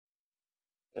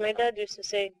My dad used to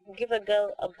say, give a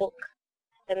girl a book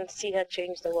and see her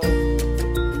change the world.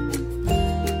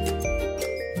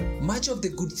 Much of the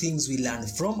good things we learn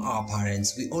from our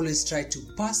parents, we always try to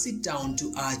pass it down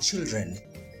to our children.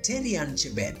 Terryanne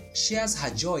Chebet shares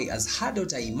her joy as her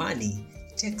daughter Imani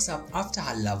takes up after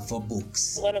her love for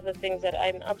books. One of the things that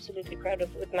I'm absolutely proud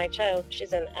of with my child,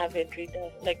 she's an avid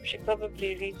reader. Like, she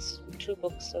probably reads 2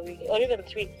 books a week, or even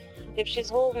 3. If she's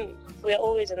home, we're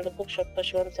always in the bookshop because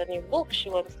she wants a new book, she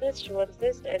wants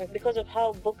this. And because of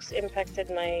how books impacted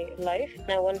my life,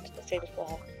 I want the same for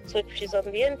her. So if she's on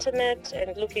the internet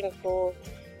and looking for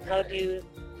how do you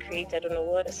create, I don't know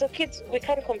what. So kids, we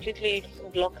can't completely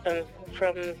block them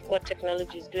from what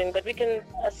technology is doing, but we can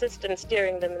assist in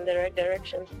steering them in the right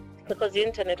direction. Because the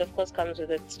internet, of course, comes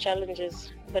with its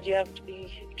challenges, but you have to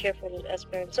be careful as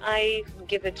parents. So I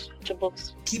give it to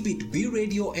books. Keep it B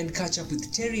Radio and catch up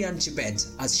with Terryanne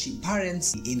Chebet as she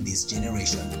parents in this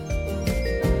generation.